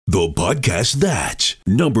The podcast that,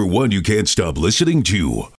 number one, you can't stop listening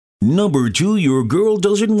to. Number two, your girl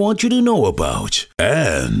doesn't want you to know about.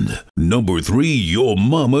 And number three, your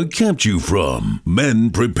mama kept you from. Men,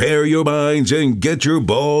 prepare your minds and get your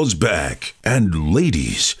balls back. And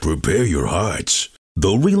ladies, prepare your hearts.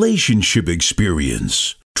 The Relationship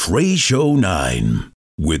Experience. Trey Show 9.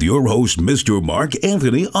 With your host, Mr. Mark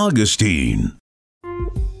Anthony Augustine.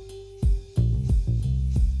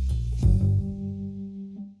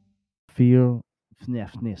 Feel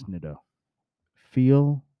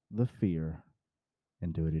the fear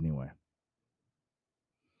and do it anyway.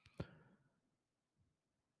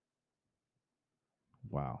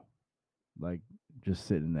 Wow. Like, just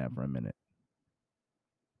sit in that for a minute.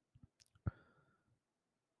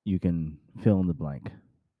 You can fill in the blank.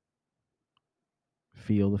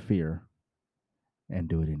 Feel the fear and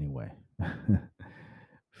do it anyway.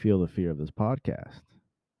 Feel the fear of this podcast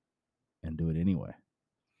and do it anyway.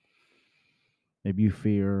 Maybe you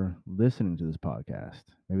fear listening to this podcast.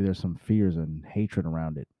 Maybe there's some fears and hatred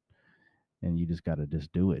around it. And you just got to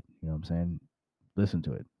just do it. You know what I'm saying? Listen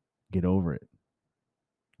to it. Get over it.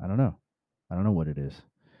 I don't know. I don't know what it is.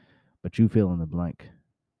 But you fill in the blank.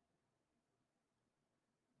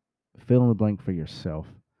 Fill in the blank for yourself.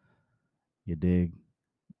 You dig?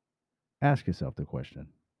 Ask yourself the question.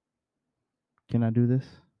 Can I do this?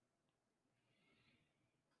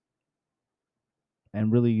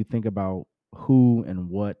 And really you think about who and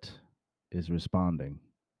what is responding.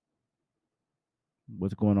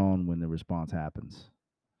 What's going on when the response happens.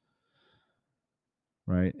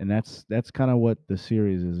 Right? And that's kind of what the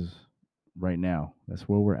series is right now. That's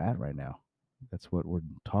where we're at right now. That's what we're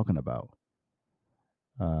talking about.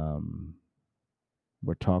 We're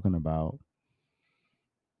talking about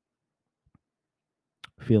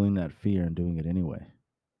feeling that fear and doing it anyway.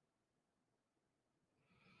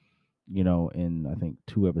 You know, in I think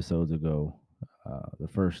 2 episodes ago, the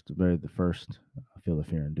first, Feel the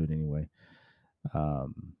Fear and Do It Anyway. I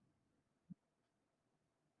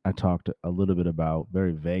talked a little bit about,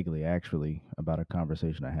 very vaguely actually, about a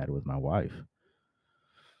conversation I had with my wife.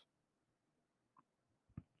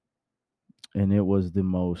 And it was the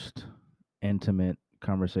most intimate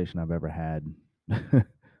conversation I've ever had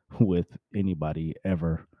with anybody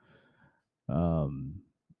ever. And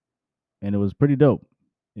it was pretty dope.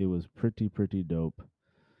 It was pretty dope.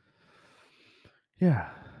 Yeah.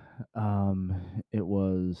 It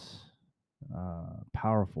was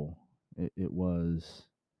powerful. It was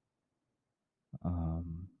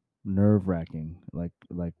nerve-wracking. Like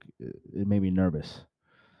it made me nervous.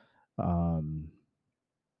 Yeah,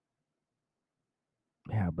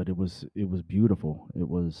 but it was beautiful. It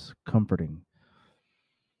was comforting.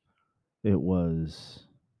 It was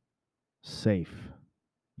safe.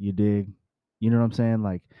 You dig? You know what I'm saying?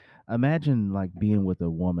 Like, imagine like being with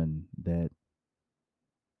a woman that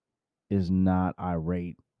is not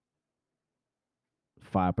irate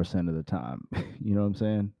 5% of the time. You know what I'm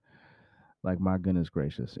saying? Like, my goodness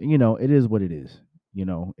gracious. You know, it is what it is. You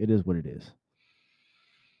know, it is what it is.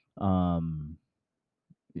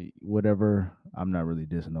 Whatever. I'm not really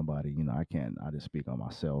dissing nobody. You know, I just speak on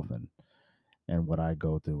myself and what I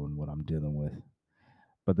go through and what I'm dealing with.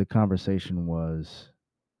 But the conversation was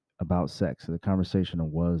about sex. The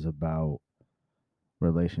conversation was about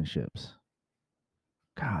relationships.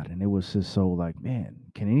 God, and it was just so like, man,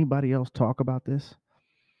 can anybody else talk about this?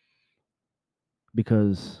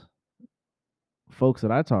 Because folks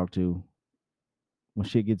that I talk to, when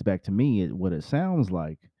shit gets back to me, what it sounds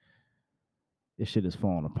like, this shit is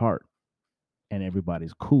falling apart and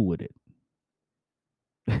everybody's cool with it.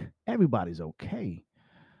 Everybody's okay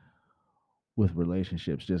with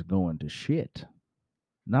relationships just going to shit.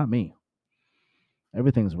 Not me.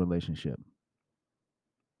 Everything's a relationship.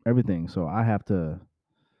 Everything. So I have to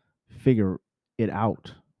figure it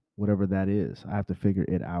out, whatever that is. I have to figure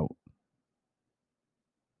it out.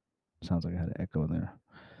 Sounds like I had an echo in there.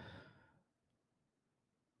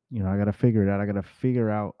 You know, I got to figure it out. I got to figure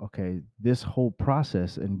out, okay, this whole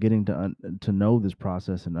process and getting to know this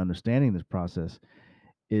process and understanding this process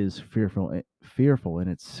is fearful in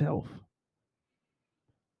itself.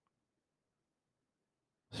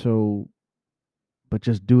 So, but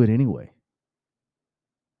just do it anyway.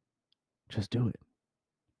 Just do it.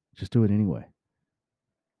 Just do it anyway.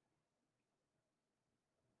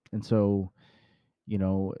 And so, you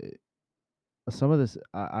know, some of this,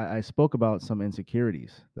 I spoke about some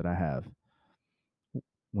insecurities that I have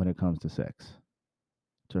when it comes to sex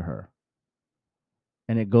to her.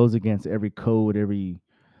 And it goes against every code, every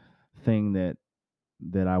thing that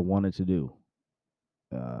I wanted to do.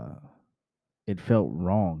 It felt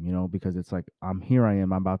wrong, you know, because it's like I'm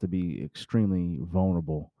about to be extremely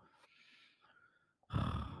vulnerable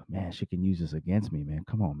man, she can use this against me, man.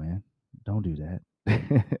 Come on, man. Don't do that.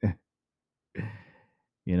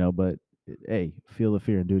 But hey, feel the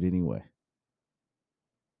fear and do it anyway.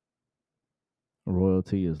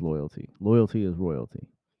 Royalty is loyalty. Loyalty is royalty.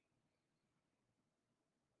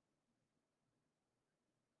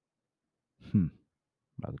 Hmm.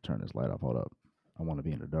 About to turn this light off. Hold up. I want to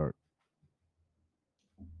be in the dark.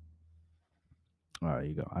 All right,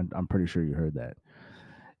 you go. I'm pretty sure you heard that.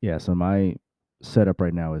 Yeah. So my setup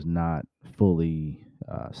right now is not fully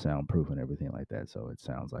soundproof and everything like that. So it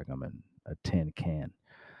sounds like I'm in a tin can,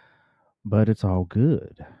 but it's all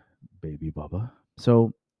good, baby Bubba.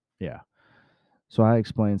 So yeah. So I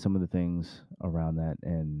explained some of the things around that,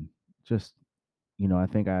 and just I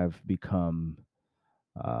think I've become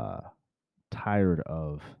uh, tired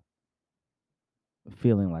of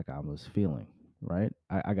feeling like I was feeling, right?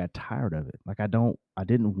 I got tired of it. Like I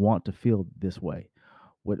didn't want to feel this way.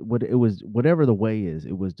 What it was, whatever the way is,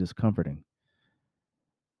 it was discomforting.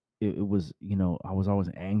 It was, I was always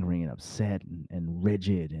angry and upset and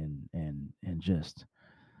rigid and just,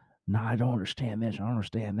 no, I don't understand this, I don't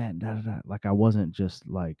understand that, da, da, da. Like I wasn't just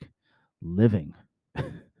like living.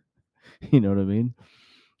 You know what I mean?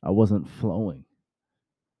 I wasn't flowing.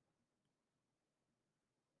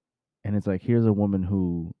 And it's like, here's a woman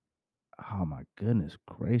who, oh my goodness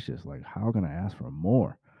gracious, like how can I ask for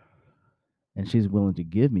more? And she's willing to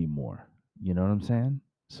give me more. You know what I'm saying?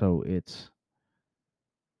 So it's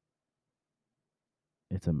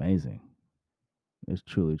amazing. It's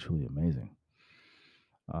truly, truly amazing.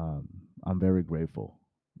 Um, I'm very grateful,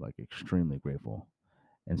 like extremely grateful.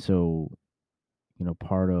 And so,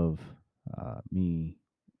 part of me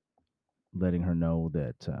letting her know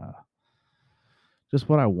that just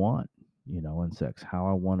what I want, in sex,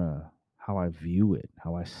 how I view it,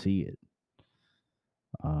 how I see it.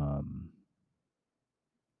 Um,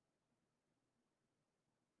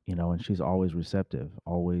 and she's always receptive,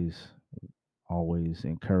 always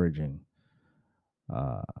encouraging.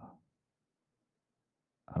 Uh,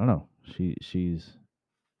 I don't know. She's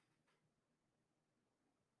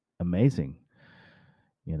amazing.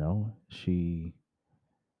 She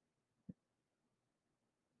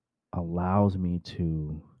allows me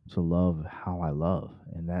to love how I love,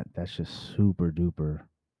 and that's just super duper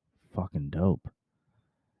fucking dope.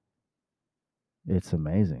 It's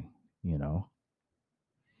amazing, you know.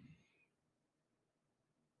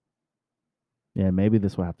 Yeah, maybe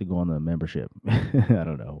this will have to go on the membership. I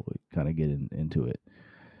don't know. We kind of get into it,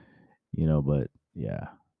 but yeah.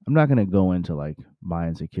 I'm not going to go into like my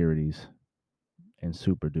insecurities in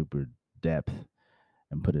super duper depth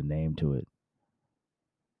and put a name to it.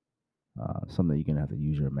 Something you're going to have to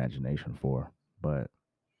use your imagination for. But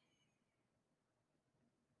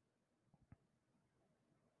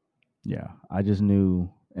yeah, I just knew,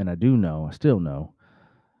 and I do know, I still know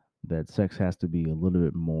that sex has to be a little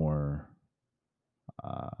bit more,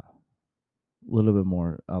 a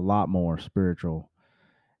lot more spiritual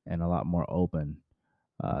and a lot more open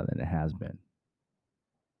than it has been.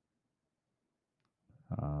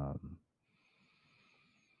 Um,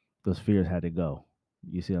 those fears had to go.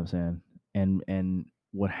 You see what I'm saying? And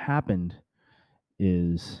what happened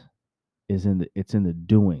is it's in the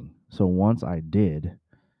doing. So once I did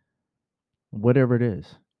whatever it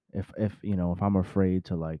is, if if I'm afraid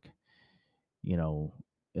to like, you know,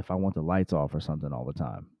 if I want the lights off or something all the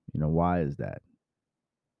time, why is that?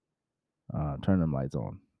 Turn them lights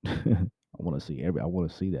on. I want to see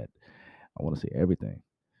that. I want to see everything,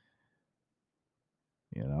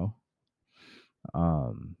 you know?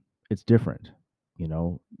 Um it's different,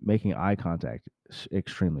 making eye contact is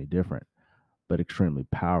extremely different, but extremely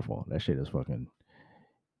powerful. That shit is fucking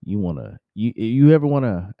you ever want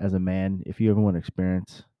to, as a man, if you ever want to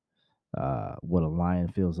experience what a lion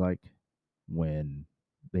feels like when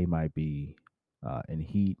they might be in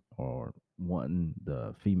heat or wanting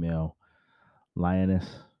the female lioness,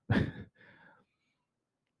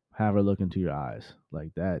 have her look into your eyes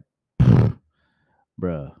like that.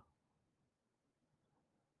 Bruh,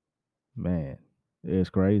 man, it's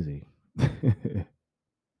crazy.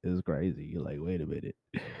 It's crazy. You're like, wait a minute.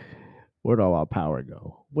 Where'd all my power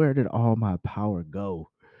go? Where did all my power go?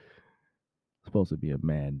 Supposed to be a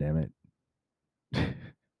man, damn it.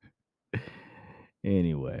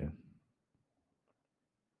 Anyway,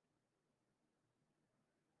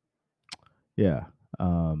 yeah.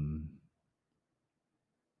 Um,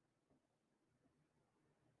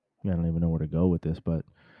 I don't even know where to go with this, but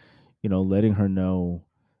letting her know,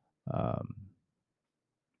 um,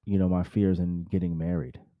 my fears in getting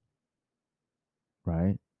married,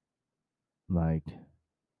 right? Like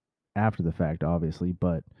after the fact, obviously,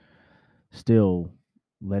 but still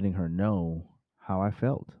letting her know how I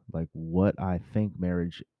felt, like what I think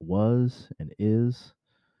marriage was and is,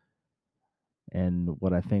 and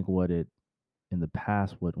what I think what it in the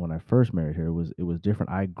past, what when I first married her, it was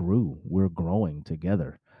different. I grew. We're growing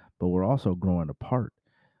together, but we're also growing apart.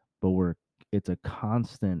 But we're it's a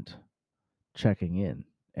constant checking in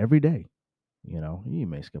every day. You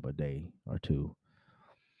may skip a day or two,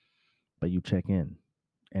 but you check in.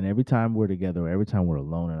 And every time we're together, every time we're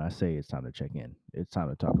alone, and I say it's time to check in, it's time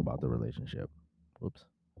to talk about the relationship. Whoops.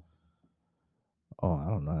 Oh, I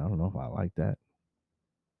don't know. I don't know if I like that.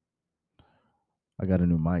 I got a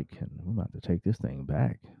new mic, and I'm about to take this thing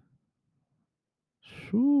back.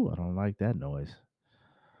 Shoo, I don't like that noise.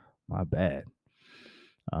 My bad.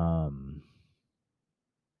 Um,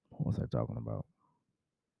 what was I talking about?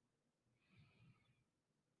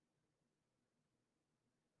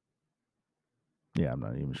 Yeah, I'm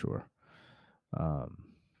not even sure. Um,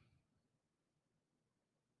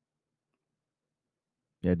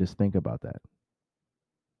 yeah, just think about that.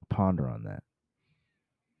 Ponder on that.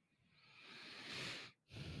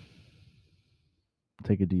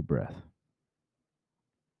 Take a deep breath.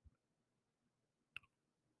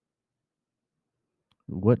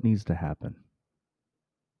 What needs to happen?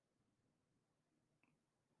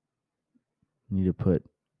 You need to put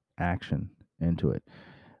action into it.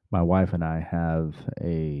 My wife and I have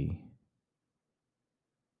a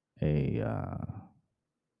uh,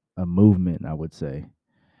 a movement. I would say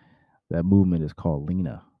that movement is called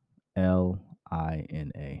Lina, Lina,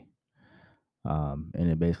 and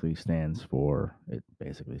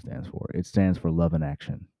it stands for love and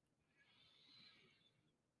action.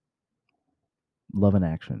 Love and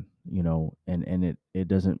action. And it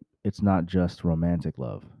doesn't. It's not just romantic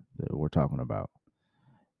love that we're talking about.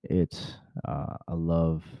 It's a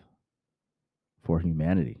love for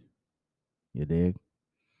humanity. You dig?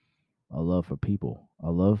 A love for people,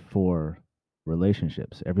 a love for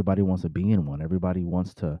relationships. Everybody wants to be in one. Everybody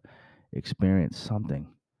wants to experience something.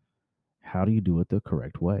 How do you do it the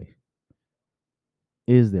correct way?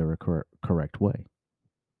 Is there a correct way?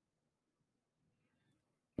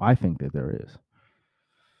 I think that there is.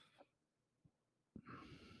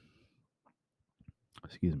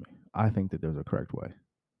 Excuse me. I think that there's a correct way.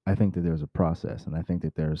 I think that there's a process, and I think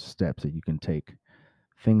that there's steps that you can take,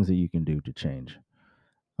 things that you can do to change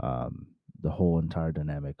um, the whole entire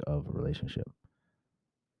dynamic of a relationship.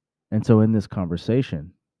 And so, in this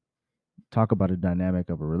conversation, talk about a dynamic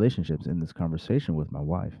of a relationships in this conversation with my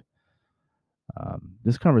wife.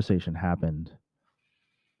 This conversation happened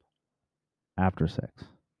after sex.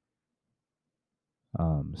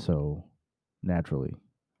 So naturally,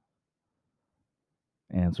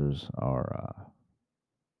 answers are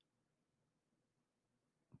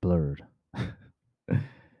blurred.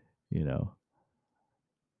 you know,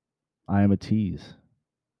 I am a tease.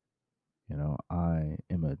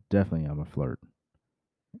 I'm a flirt,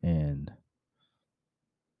 and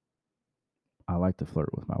I like to flirt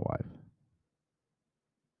with my wife.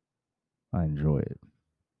 I enjoy it,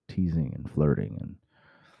 teasing and flirting and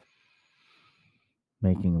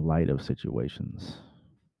making light of situations.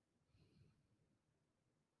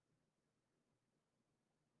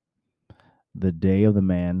 The day of the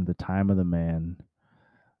man, the time of the man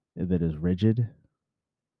that is rigid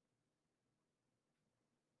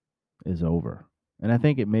is over. And I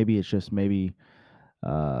think it's just maybe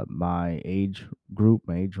my age group,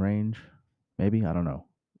 my age range, maybe I don't know.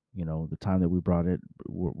 The time that we're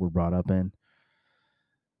brought up in,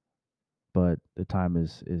 but the time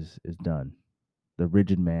is done. The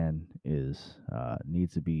rigid man is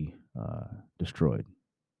needs to be destroyed.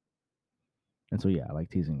 And so yeah, I like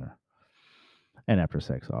teasing her. And after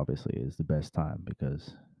sex, obviously, is the best time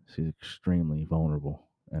because she's extremely vulnerable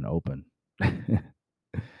and open. uh,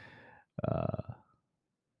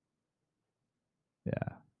 yeah,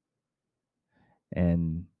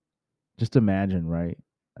 and just imagine, right?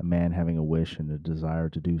 A man having a wish and a desire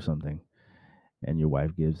to do something, and your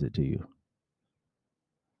wife gives it to you.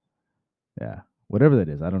 Yeah. Whatever that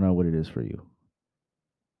is. I don't know what it is for you.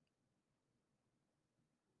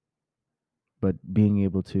 But being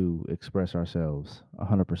able to express ourselves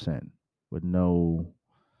 100% with no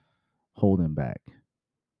holding back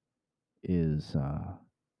is uh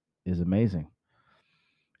is amazing.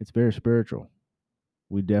 It's very spiritual.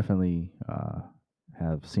 We definitely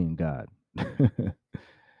have seen God.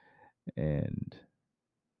 And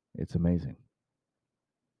it's amazing.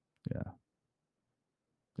 Yeah.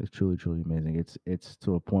 It's truly truly amazing. It's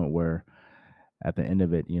to a point where at the end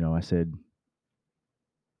of it, I said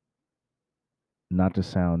not to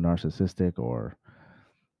sound narcissistic or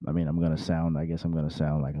I guess I'm going to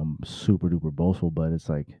sound like I'm super duper boastful, but it's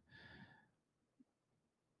like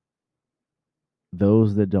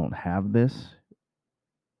those that don't have this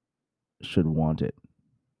should want it.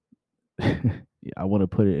 I want to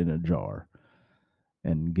put it in a jar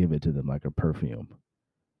and give it to them like a perfume.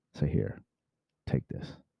 Say, here, take this.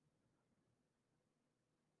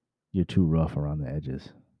 You're too rough around the edges.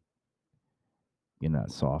 You're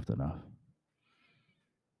not soft enough.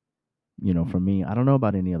 For me, I don't know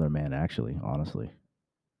about any other man, actually, honestly,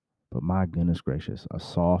 but my goodness gracious, a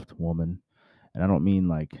soft woman, and I don't mean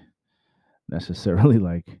like necessarily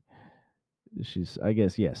like she's, I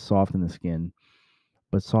guess, yes, soft in the skin,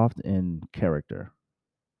 but soft in character.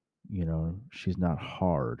 She's not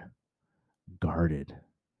hard, guarded,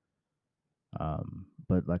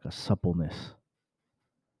 but like a suppleness,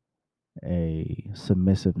 a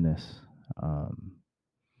submissiveness, um,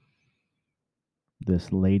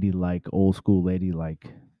 this ladylike, old school ladylike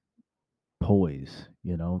poise,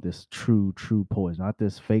 this true, true poise, not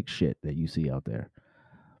this fake shit that you see out there,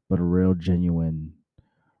 but a real, genuine,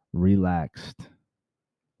 relaxed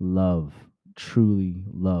love, truly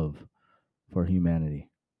love for humanity.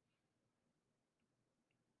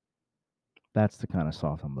 That's the kind of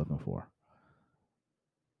soft I'm looking for.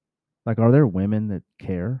 Like, are there women that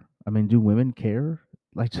care? I mean, do women care?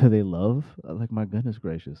 Like, do they love? Like, my goodness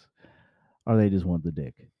gracious. Or they just want the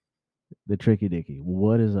dick, the tricky dicky.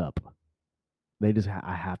 What is up? They just,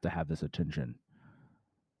 I have to have this attention.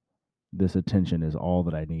 This attention is all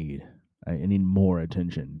that I need. I need more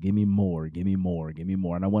attention. Give me more, give me more, give me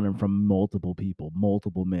more. And I want it from multiple people,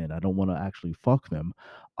 multiple men. I don't want to actually fuck them.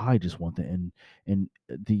 I just want and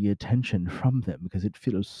the attention from them because it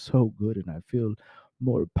feels so good and I feel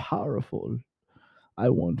more powerful. I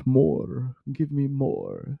want more. Give me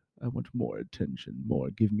more. I want more attention.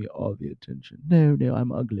 More. Give me all the attention. No, no,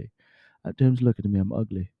 I'm ugly. Don't look at me. I'm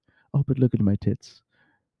ugly. Oh, but look at my tits.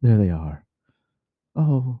 There they are.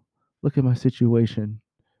 Oh, look at my situation.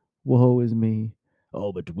 Woe is me.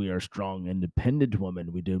 Oh, but we are strong, independent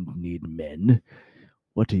women. We don't need men.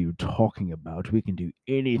 What are you talking about? We can do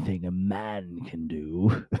anything a man can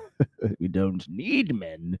do. We don't need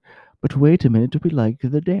men. But wait a minute, we like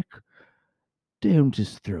the dick. Don't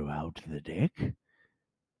just throw out the dick.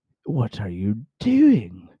 What are you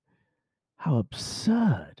doing? How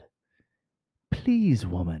absurd. Please,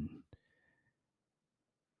 woman,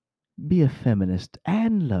 be a feminist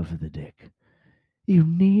and love the dick. You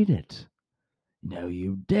need it. No,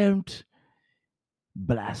 you don't.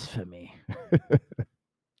 Blasphemy.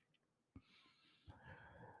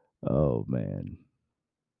 Oh, man.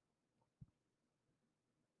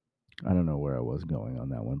 I don't know where I was going on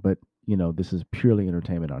that one, but this is purely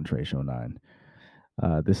entertainment on Trey Show 9.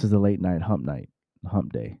 This is the late night, hump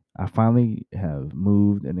day. I finally have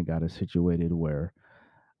moved and it got it situated where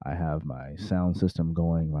I have my sound system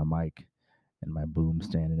going, my mic and my boom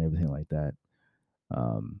stand and everything like that.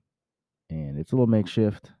 Um, and it's a little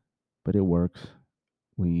makeshift, but it works.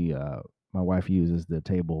 My wife uses the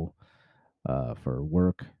table for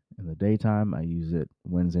work in the daytime. I use it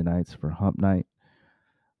Wednesday nights for hump night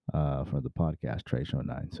for the podcast Trey Show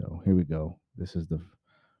 9. So here we go. This is the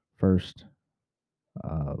first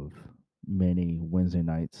of many Wednesday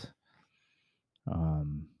nights.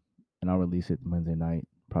 And I'll release it Wednesday night,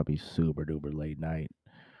 probably super duper late night.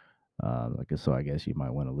 So I guess you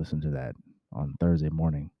might want to listen to that on Thursday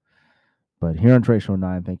morning. But here on Trey Show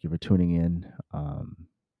 9, thank you for tuning in.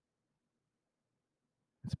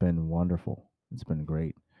 It's been wonderful. It's been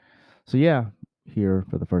great. So yeah, here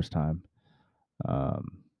for the first time,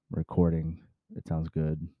 recording. It sounds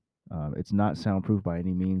good. It's not soundproof by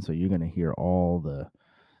any means, so you're gonna hear all the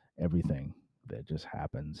everything that just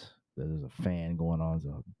happens. There's a fan going on.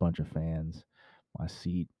 There's a bunch of fans. My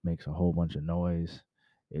seat makes a whole bunch of noise.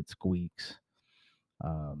 It squeaks.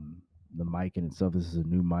 The mic in itself, this is a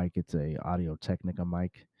new mic. It's a Audio Technica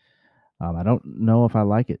mic. I don't know if I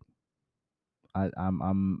like it.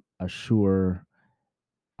 I'm a Shure.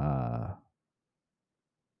 I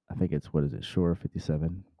think it's, what is it? Shure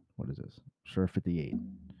 57. What is this? Shure 58.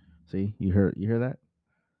 See, you hear that?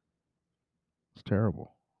 It's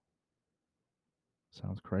terrible.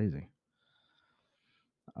 Sounds crazy.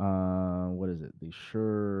 What is it? The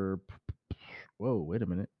Shure. Whoa, wait a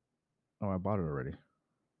minute. Oh, I bought it already.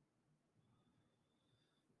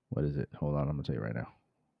 What is it? Hold on, I'm gonna tell you right now.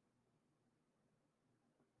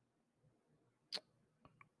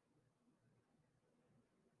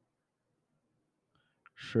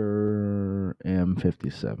 Shure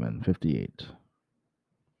M57, 58.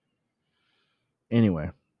 Anyway,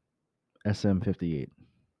 SM58.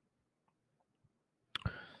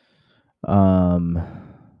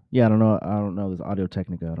 Yeah, I don't know. I don't know. This Audio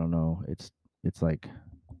Technica. I don't know. It's like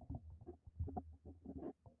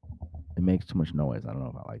it makes too much noise. I don't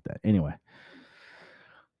know if I like that. Anyway,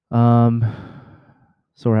 Um,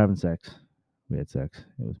 so we're having sex. We had sex.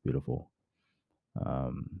 It was beautiful.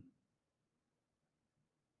 Um,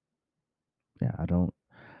 yeah,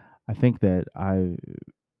 I think that I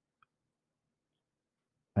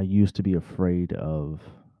used to be afraid of,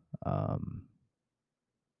 um,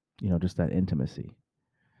 just that intimacy,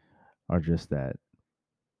 or just that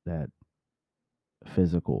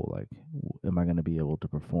physical, like, am I going to be able to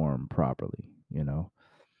perform properly, and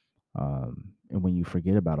when you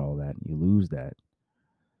forget about all that and you lose that,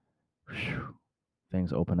 whew,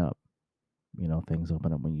 things open up. Things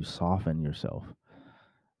open up when you soften yourself.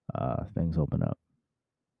 Things open up.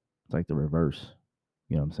 It's like the reverse.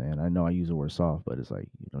 You know what I'm saying? I know I use the word soft, but it's like,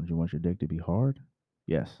 don't you want your dick to be hard?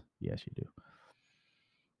 Yes, yes, you do.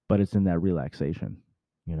 But it's in that relaxation.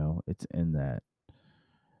 It's in that,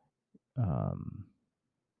 um,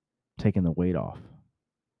 taking the weight off.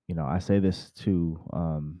 I say this to,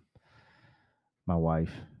 my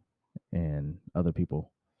wife and other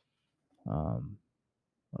people, um,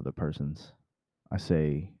 other persons. I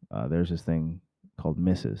say, there's this thing called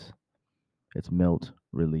misses. It's melt,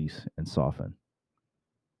 release, and soften.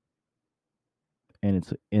 And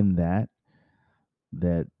it's in that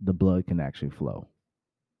the blood can actually flow.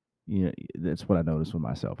 That's what I noticed with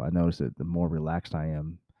myself. I noticed that the more relaxed I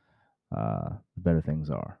am, the better things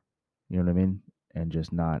are. You know what I mean? And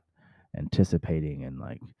just not anticipating and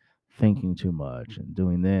like thinking too much and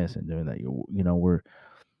doing this and doing that.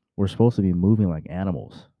 We're supposed to be moving like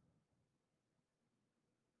animals.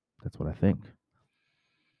 That's what I think.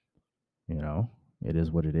 You know, it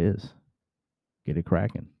is what it is. Get it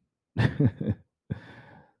cracking.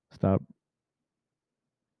 Stop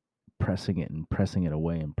pressing it and pressing it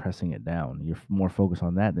away and pressing it down. You're more focused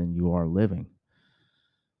on that than you are living.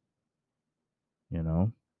 You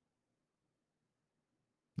know,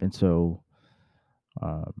 and so,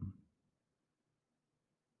 um,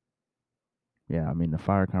 yeah. I mean, the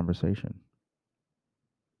fire conversation.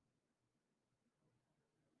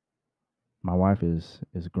 My wife is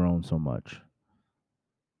grown so much,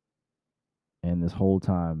 and this whole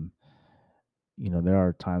time, there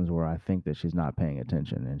are times where I think that she's not paying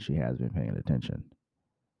attention, and she has been paying attention.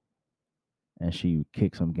 And she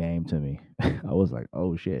kicked some game to me. I was like,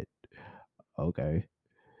 "Oh shit, okay."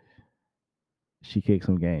 She kicked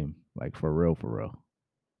some game, like for real, for real,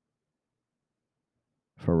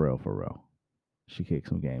 for real, for real. She kicked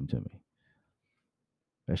some game to me.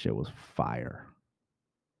 That shit was fire,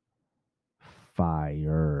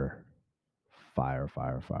 fire, fire,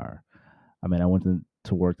 fire, fire. I mean, I went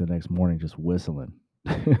to work the next morning just whistling.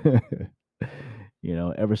 Ever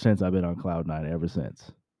since I've been on cloud nine, ever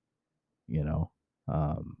since. You know,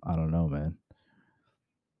 I don't know, man.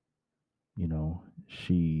 You know,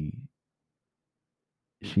 she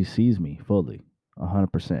sees me fully,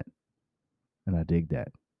 100%, and I dig that.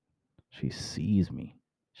 She sees me.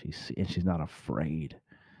 And she's not afraid.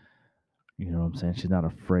 You know what I'm saying? She's not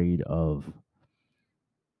afraid of.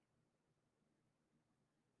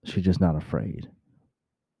 She's just not afraid.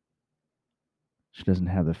 She doesn't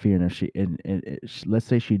have the fear, and if let's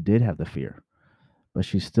say she did have the fear, but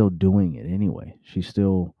she's still doing it anyway. She's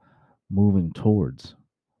still moving towards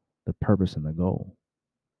the purpose and the goal.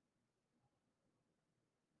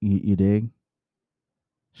 You dig?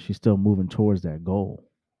 She's still moving towards that goal.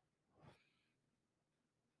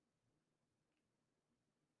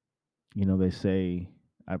 They say,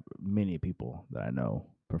 many people that I know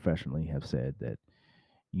professionally have said that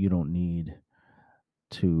you don't need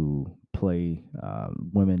to play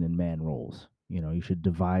women and man roles. You should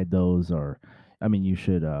divide those, or, I mean, you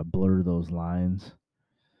should blur those lines.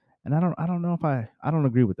 And I don't know if I don't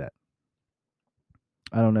agree with that.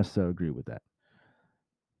 I don't necessarily agree with that.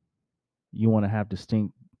 You want to have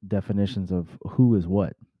distinct definitions of who is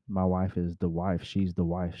what. My wife is the wife. She's the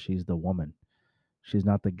wife. She's the woman. She's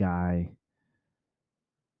not the guy.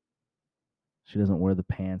 She doesn't wear the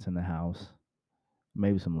pants in the house.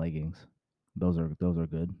 Maybe some leggings. Those are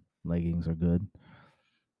good. Leggings are good.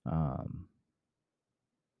 Um,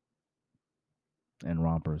 and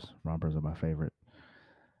rompers. Rompers are my favorite.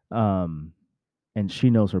 Um, and she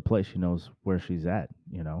knows her place. She knows where she's at.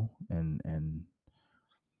 And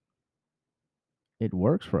it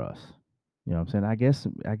works for us. You know what I'm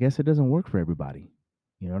saying? I guess it doesn't work for everybody.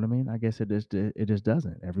 You know what I mean? I guess it just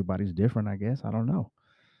doesn't. Everybody's different, I guess. I don't know.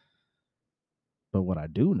 But what I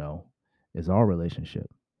do know is our relationship.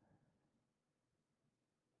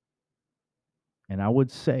 And I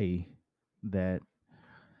would say that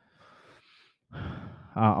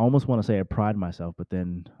I almost want to say I pride myself, but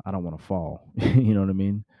then I don't want to fall. You know what I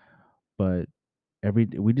mean? But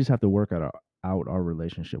we just have to work out our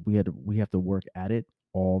relationship. We have to work at it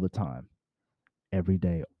all the time. every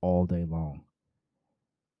day, all day long.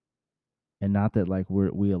 And not that like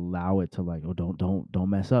we allow it to like, oh, don't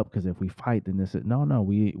mess up, because if we fight, then this is no,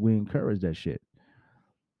 we encourage that shit.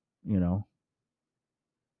 You know,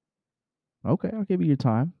 okay, I'll give you your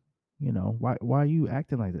time. You know, why are you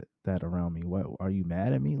acting like that around me? What are you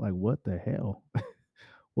mad at me? Like, what the hell?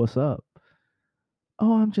 What's up?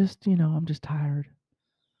 Oh, I'm just tired.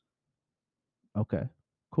 Okay,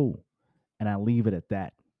 cool. And I leave it at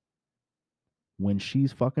that. When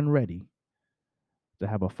she's fucking ready to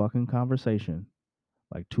have a fucking conversation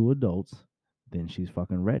like two adults, then she's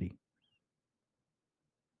fucking ready.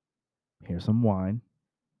 Here's some wine.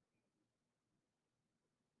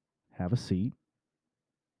 Have a seat.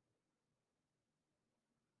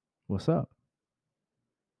 What's up?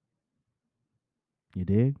 You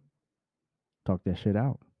dig? Talk that shit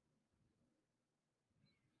out.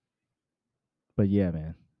 But yeah,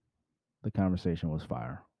 man, the conversation was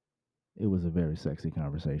fire. It was a very sexy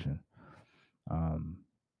conversation. Um,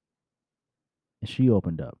 and she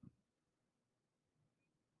opened up.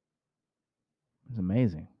 It's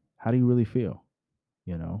amazing. How do you really feel?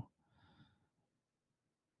 You know?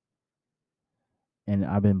 And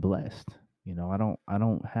I've been blessed. I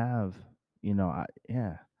don't have,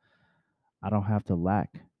 yeah, I don't have to lack.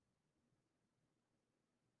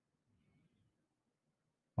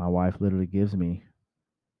 My wife literally gives me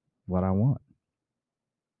what I want,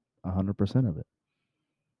 100% of it.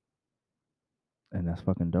 And that's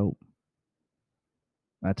fucking dope.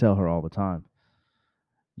 I tell her all the time,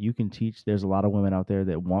 you can teach. There's a lot of women out there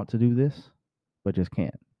that want to do this, but just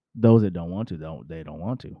can't. Those that don't want to, they don't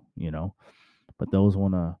want to. But those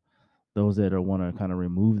that are want to kind of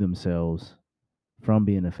remove themselves from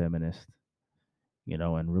being a feminist,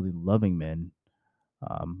 and really loving men,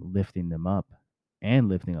 lifting them up and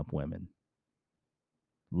lifting up women,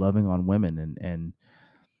 loving on women and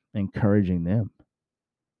encouraging them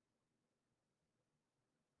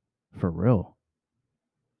for real.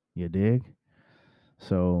 You dig?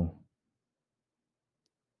 So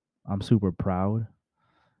I'm super proud.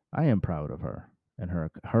 I am proud of her and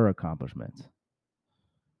her accomplishments.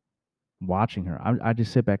 Watching her, I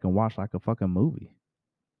just sit back and watch like a fucking movie.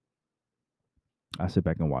 I sit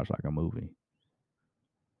back and watch like a movie.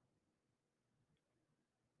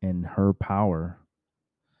 And her power,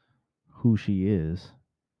 who she is,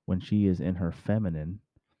 when she is in her feminine,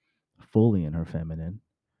 fully in her feminine,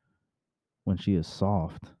 when she is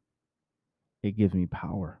soft, it gives me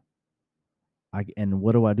power. And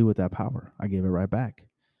what do I do with that power? I give it right back.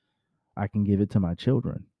 I can give it to my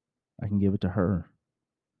children. I can give it to her.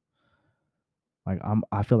 Like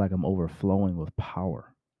I feel like I'm overflowing with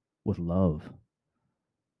power, with love.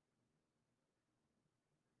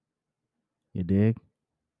 You dig?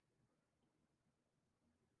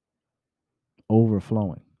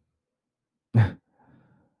 Overflowing.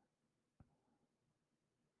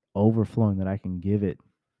 Overflowing that I can give it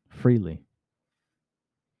freely.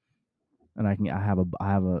 And I have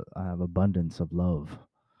abundance of love.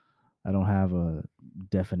 I don't have a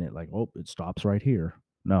definite like, oh, it stops right here.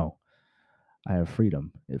 No. I have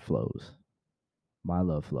freedom. It flows. My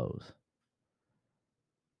love flows.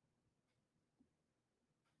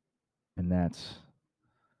 And that's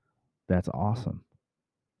awesome.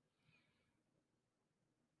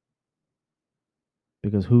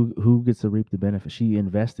 Because who gets to reap the benefit? She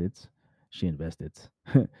invested, she invests,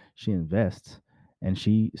 and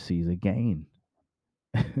she sees a gain.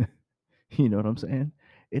 You know what I'm saying?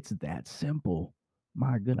 It's that simple.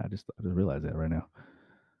 My goodness, I just realized that right now.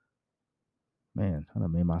 Man, I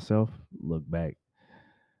done made myself look back.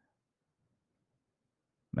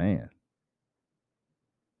 Man,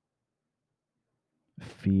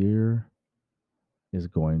 fear is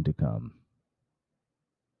going to come.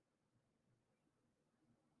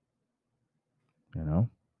 You know,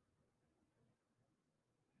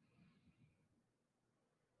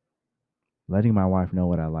 letting my wife know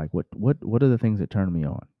what I like. What are the things that turn me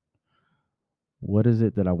on? What is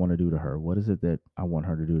it that I want to do to her? What is it that I want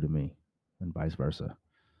her to do to me? And vice versa.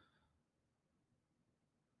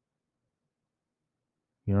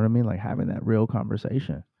 You know what I mean? Like having that real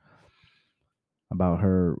conversation about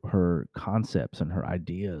her concepts and her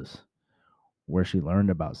ideas, where she learned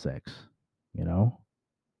about sex, you know?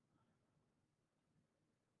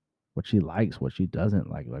 What she likes, what she doesn't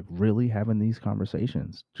like really having these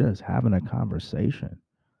conversations, just having a conversation.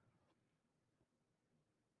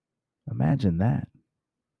 Imagine that.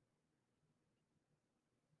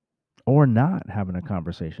 Or not having a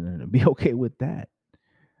conversation and be okay with that.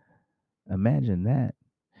 Imagine that.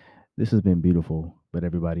 This has been beautiful, but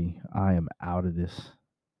everybody, I am out of this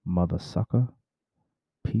mother sucker.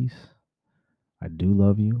 Peace. I do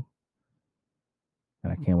love you.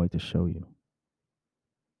 And I can't wait to show you.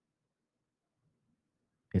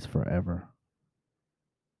 It's forever.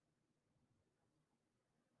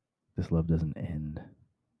 This love doesn't end.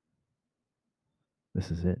 This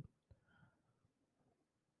is it.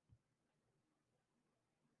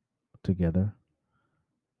 Together,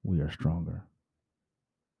 we are stronger.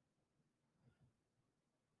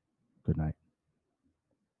 Good night.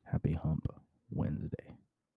 Happy Hump Wednesday.